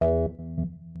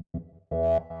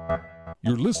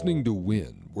You're listening to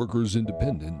WIN, Workers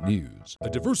Independent News, a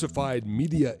diversified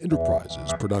media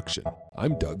enterprises production.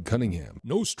 I'm Doug Cunningham.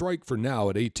 No strike for now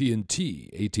at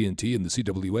AT&T. AT&T and the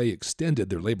CWA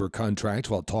extended their labor contract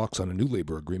while talks on a new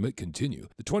labor agreement continue.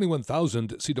 The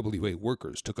 21,000 CWA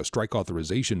workers took a strike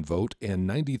authorization vote, and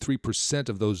 93%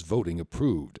 of those voting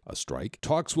approved a strike.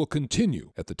 Talks will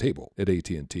continue at the table at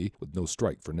AT&T with no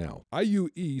strike for now.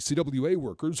 IUE CWA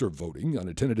workers are voting on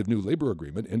a tentative new labor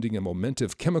agreement ending a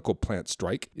Momentive chemical plant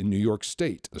strike in New York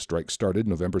State. The strike started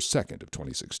November 2nd of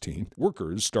 2016.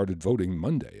 Workers started voting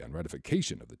Monday on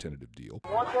ratification of the tentative deal.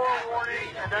 One more warning,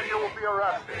 and then you will be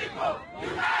arrested.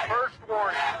 First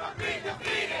warning.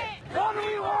 What do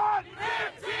we want?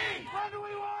 15! When do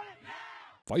we want it?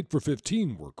 Fight for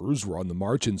 15 workers were on the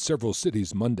march in several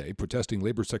cities Monday, protesting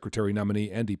Labor Secretary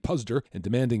nominee Andy Puzder and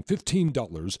demanding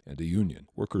 $15 and a union.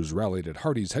 Workers rallied at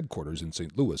Hardee's headquarters in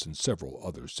St. Louis and several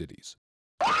other cities.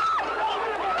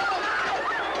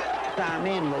 Our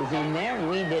men was in there, and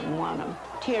we didn't want them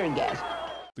tear gassed.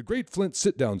 The Great Flint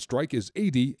Sitdown strike is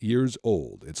 80 years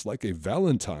old. It's like a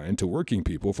Valentine to working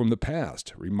people from the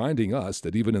past, reminding us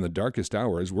that even in the darkest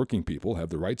hours, working people have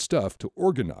the right stuff to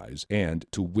organize and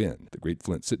to win. The Great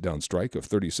Flint Sitdown strike of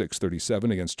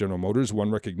 36-37 against General Motors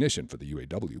won recognition for the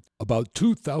UAW. About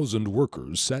 2,000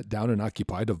 workers sat down and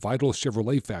occupied a vital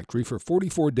Chevrolet factory for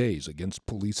 44 days against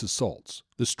police assaults.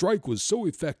 The strike was so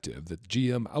effective that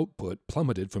GM output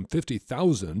plummeted from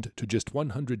 50,000 to just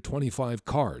 125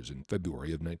 cars in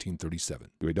February of 1937.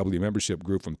 UAW membership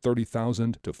grew from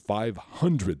 30,000 to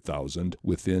 500,000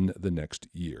 within the next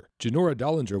year. Janora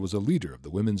Dollinger was a leader of the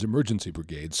Women's Emergency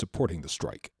Brigade supporting the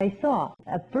strike. I saw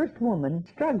a first woman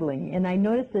struggling, and I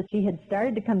noticed that she had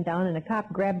started to come down, and a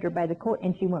cop grabbed her by the coat,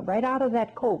 and she went right out of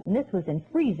that coat. And this was in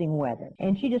freezing weather,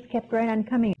 and she just kept right on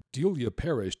coming. Delia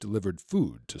Parrish delivered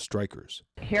food to strikers.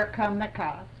 Here come the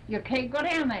cops. You can't go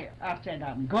down there. I said,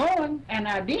 I'm going, and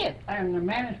I did. And the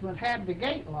management had the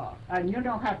gate locked. And you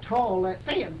know how tall that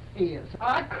fence is.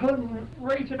 I couldn't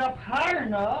reach it up high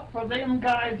enough for them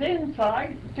guys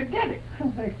inside to get it.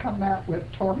 They come out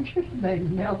with torches, they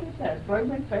melted that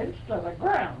blooming fence to the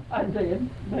ground. And then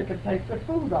they could take the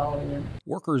food all in.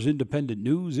 Workers Independent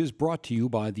News is brought to you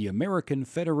by the American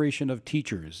Federation of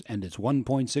Teachers and its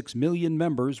 1.6 million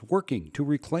members working to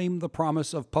reclaim the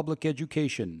promise of public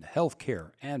education, health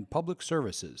care, and public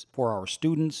services for our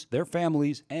students, their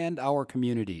families, and our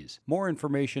communities. More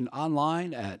information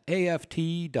online at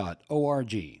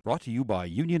aft.org. Brought to you by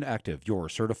Union Active, your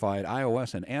certified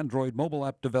iOS and Android mobile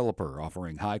app developer,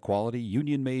 offering high-quality,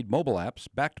 union-made mobile apps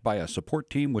backed by a support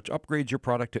team which upgrades your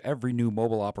product to every new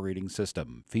mobile operating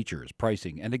system. Features,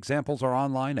 pricing, and examples are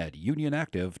online at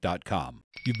unionactive.com.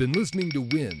 You've been listening to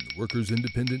WIN, Workers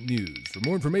Independent News. For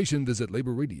more information, visit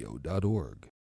laborradio.org.